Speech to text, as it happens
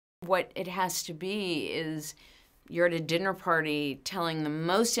What it has to be is you're at a dinner party telling the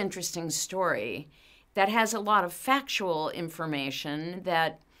most interesting story that has a lot of factual information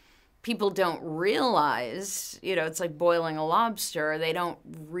that people don't realize. You know, it's like boiling a lobster. They don't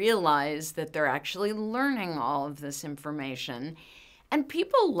realize that they're actually learning all of this information. And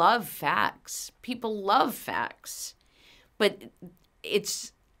people love facts. People love facts. But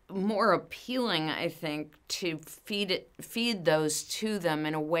it's more appealing, I think, to feed those to them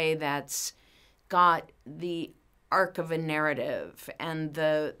in a way that's got the arc of a narrative and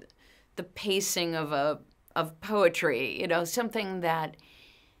the pacing of poetry, you know, something that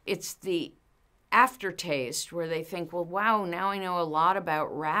it's the aftertaste where they think, well, wow, now I know a lot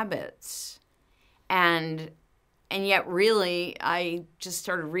about rabbits. And yet really I just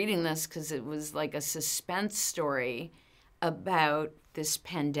started reading this because it was like a suspense story about this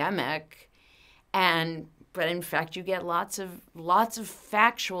pandemic, but in fact you get lots of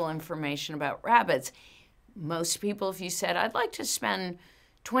factual information about rabbits. Most people, if you said, I'd like to spend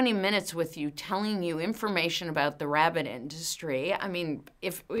 20 minutes with you telling you information about the rabbit industry, I mean,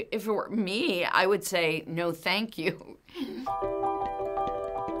 if it were me, I would say no thank you.